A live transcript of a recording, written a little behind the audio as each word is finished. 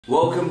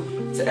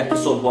Welcome to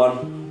episode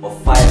 1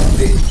 of 5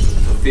 fits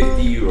for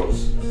 50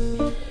 euros.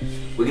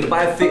 We're gonna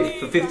buy a fit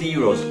for 50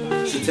 euros.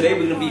 So today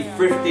we're gonna be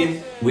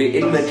thrifting. We're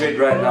in Madrid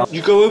right now.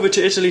 You go over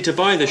to Italy to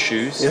buy the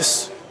shoes?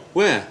 Yes.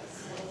 Where?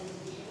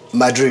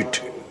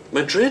 Madrid.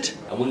 Madrid?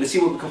 And we're gonna see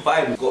what we can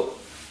find. We've got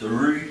the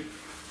Rude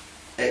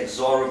X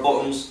Zara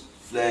bottoms,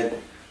 flared.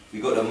 We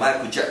got the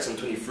Michael Jackson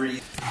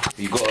 23.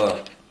 We got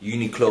a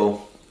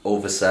Uniqlo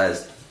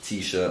oversized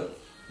t-shirt.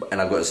 And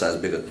I got a size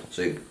bigger,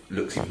 so it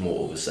looks even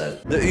more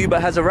oversized. The Uber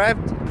has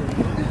arrived.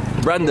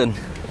 Brandon.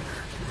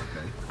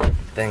 Okay.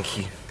 Thank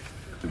you.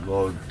 To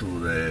go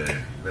to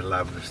the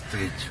lab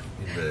street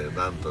in the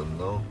Danton,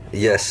 no?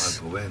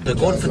 Yes. The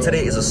goal for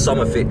today is a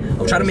summer fit.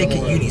 I'm trying to make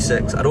it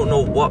unisex. I don't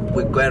know what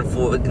we're going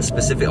for in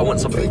specific. I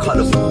want something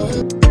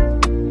colourful.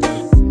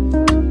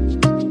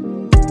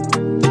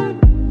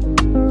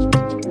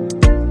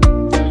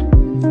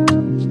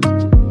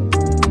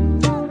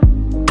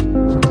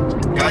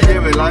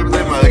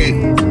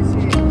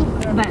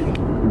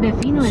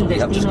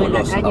 Yeah, I've just got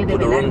lost. I put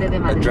the wrong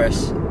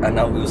address and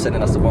now we were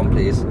sending us to one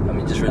place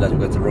and we just realised we're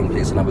going to the wrong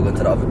place and now we're going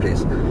to the other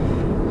place.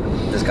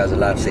 This guy's a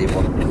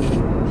lifesaver.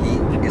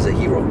 He is a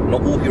hero.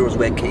 Not all heroes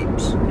wear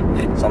capes.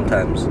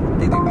 Sometimes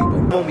they do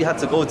Uber. The one we had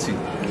to go to.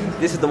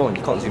 This is the one.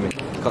 You can't zoom in.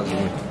 You can't zoom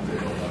in.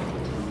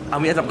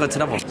 And we ended up going to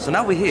another one. So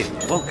now we're here.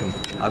 Welcome.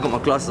 I got my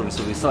glasses on,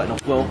 so we're starting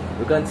off well.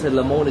 We're going to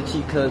La Mona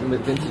Chica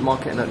Vintage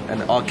Market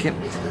and our kit.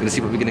 We're going to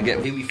see what we're going to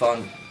get. Here we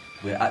found.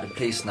 We're at the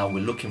place now,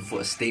 we're looking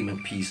for a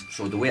statement piece.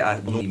 So the way I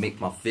normally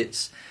make my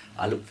fits,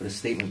 I look for the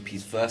statement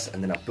piece first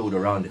and then I build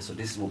around it. So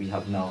this is what we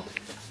have now.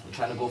 I'm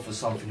trying to go for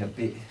something a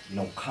bit,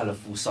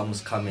 colourful.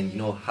 Summer's coming,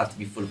 have to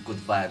be full of good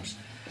vibes.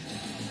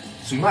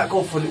 So we might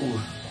go for a little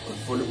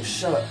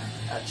shirt,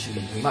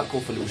 actually. We might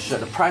go for a little shirt.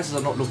 The prices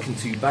are not looking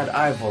too bad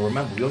either.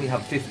 Remember, we only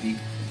have 50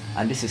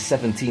 and this is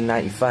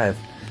 17.95.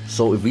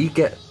 So if we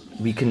can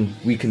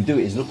do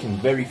it. It's looking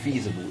very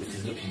feasible. It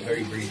is looking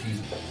very, very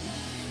feasible.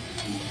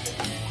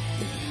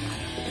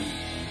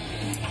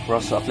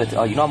 Russell Athletic.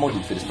 Oh, I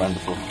modeled for this brand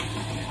before.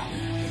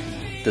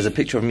 There's a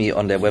picture of me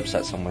on their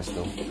website somewhere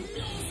still.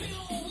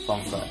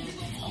 Fun fact.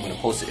 I'm gonna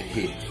post it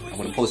here. I'm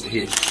gonna post it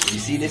here. If you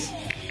see this,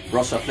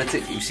 Russell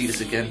Athletic, you see this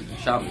again,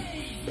 shout me.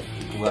 It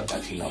can work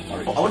actually now.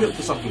 I want to look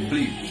for something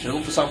blue. Should I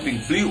look for something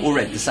blue or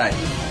red? Decide.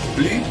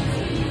 Blue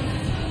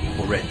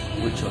or red?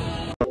 Which one?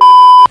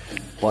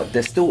 But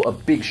there's still a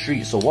big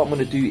street, so what I'm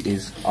gonna do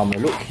is I'm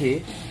gonna look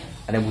here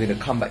and then we're gonna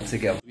come back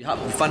together. We have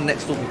fun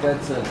next door. We're going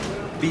to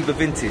Viva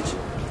Vintage.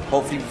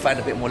 Hopefully we find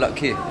a bit more luck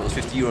here. Those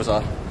 50 euros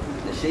are.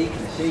 They're shaking,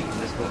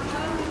 let's go.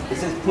 It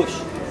says push.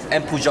 It's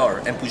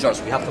empujar,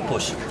 so we have to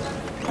push.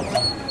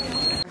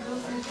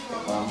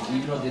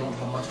 Even though they don't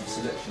have much of a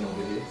selection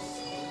over here,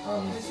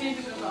 I'm not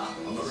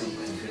really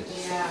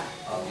convinced.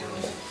 I'll be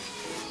honest.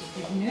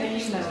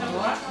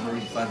 I'm not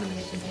really finding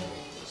anything here.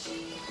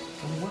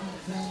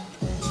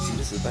 See,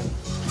 this is bang.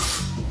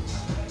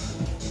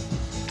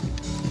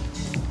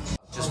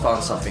 Just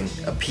found something,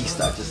 a piece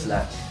that I just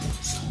like.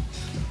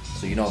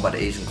 So you know about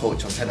the Asian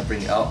culture, I'm trying to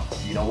bring it out.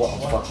 You know what, I'm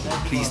fucking,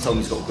 please tell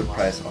me it's got a good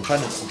price. I'm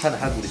trying to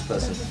haggle this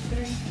person.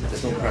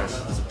 There's no price,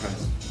 there's a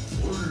price.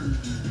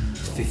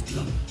 It's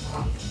 50.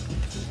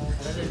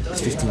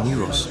 It's 15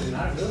 euros.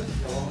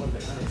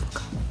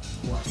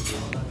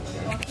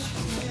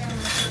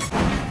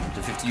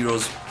 The 50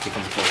 euros, here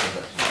comes the first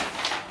transaction.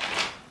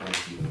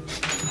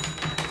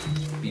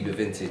 Viva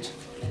Vintage,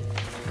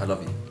 I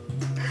love you.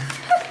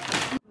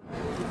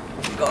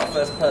 We got our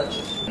first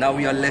purchase. Now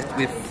we are left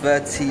with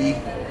 30.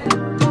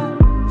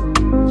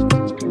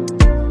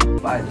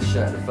 Buy the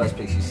shirt in the first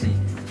place you see,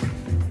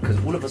 because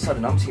all of a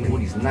sudden I'm seeing all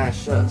these nice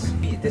shirts.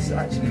 This is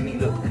actually me,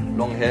 look,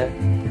 long hair,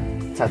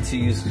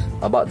 tattoos,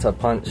 about to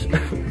punch.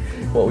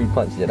 What we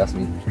punch? Yeah, that's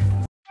me.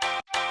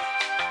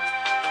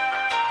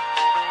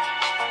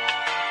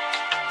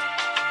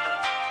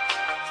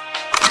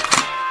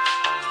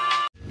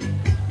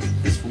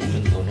 This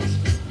woman's on it.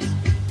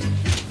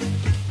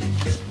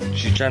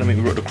 She's trying to make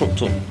me rock the crop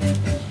top.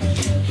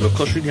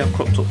 Lacoste really have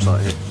crop tops out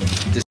here.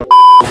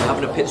 We're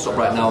having a pit stop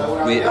right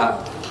now. We're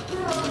at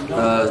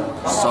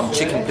some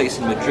chicken place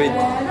in Madrid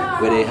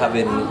where they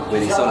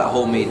sell like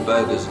homemade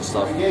burgers and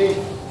stuff.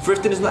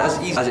 Thrifting is not as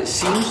easy as it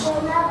seems.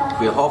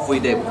 We're halfway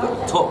there. We've got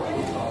the top.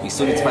 We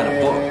still need to find the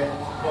bottom.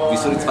 We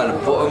still need to find the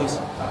bottoms,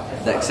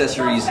 the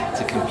accessories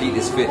to complete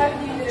this fit.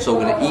 So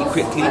we're gonna eat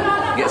quickly,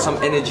 get some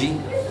energy,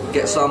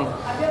 get some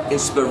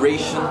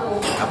inspiration,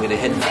 and we're gonna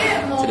head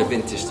to the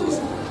vintage stores.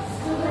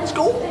 Let's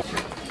go.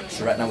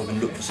 So right now we're gonna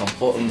look for some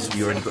bottoms.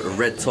 We already got a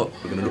red top.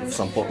 We're gonna look for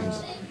some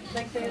bottoms.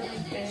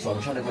 So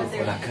I'm trying to go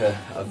for like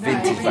a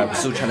vintage vibe. We're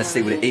still trying to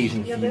stay with the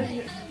Asian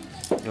theme.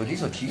 Yo,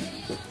 these are cute.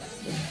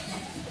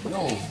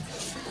 Yo.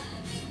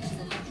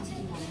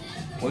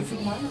 What do you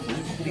think of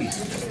these?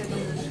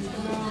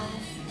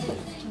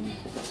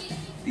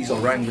 These are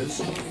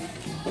Wranglers.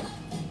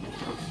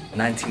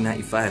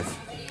 1995.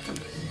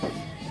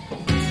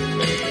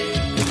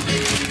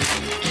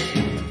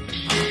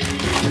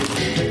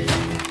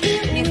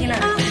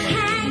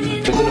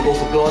 We're gonna go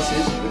for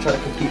glasses. We're trying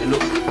to complete the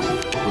look.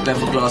 We're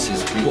going for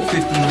glasses. We've got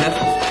 15 left.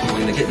 We're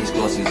gonna get these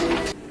glasses.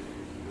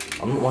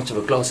 I'm not much of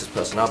a glasses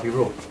person, I'll be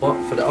real. But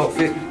for the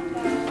outfit,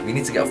 we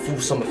need to get a full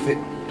summer fit.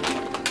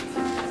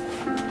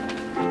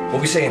 What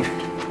are we saying?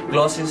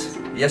 Glasses,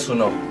 yes or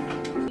no?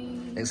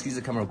 Excuse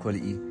the camera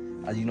quality.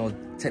 As you know,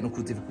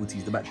 technical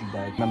difficulties, the battery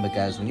died. Remember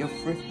guys, when you're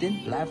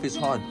thrifting, life is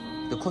hard.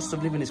 The cost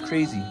of living is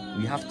crazy.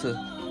 We have to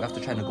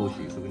try and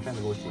negotiate. So we're trying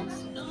to negotiate.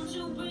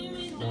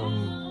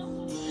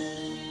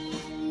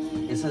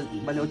 Esa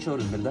vale 8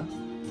 euros, ¿verdad?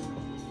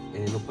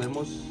 Lo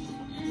podemos...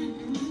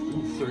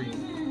 sorry.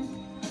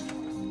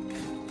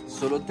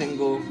 Solo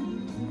tengo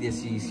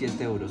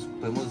 17 euros.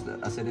 ¿Podemos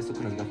hacer esto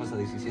con las gafas a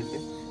 17?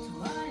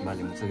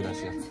 Vale, muchas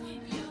gracias.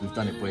 We've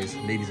done it, boys.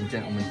 Ladies and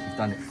gentlemen, we've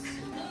done it.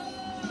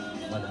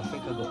 Vale, I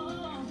think I got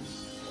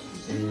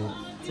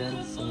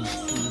 10,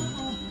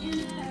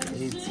 17,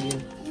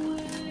 18.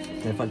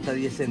 Me falta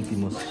 10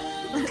 céntimos.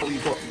 Oh, you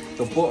got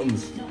the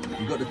bottoms,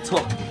 you got the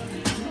top,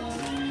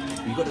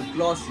 you got the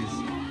glasses,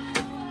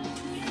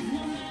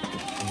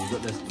 and you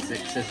got the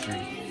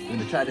accessory. We're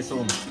gonna try this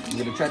on.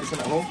 We're gonna try this on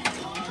at home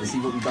and see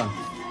what we've done.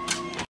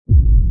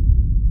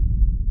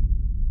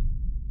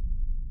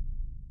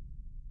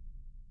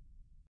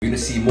 You're gonna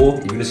see more.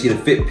 You're gonna see the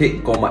fit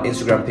pic. Go on my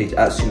Instagram page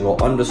at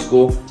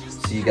Soonwa_.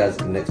 See you guys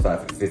in the next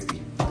 5 for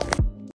 50.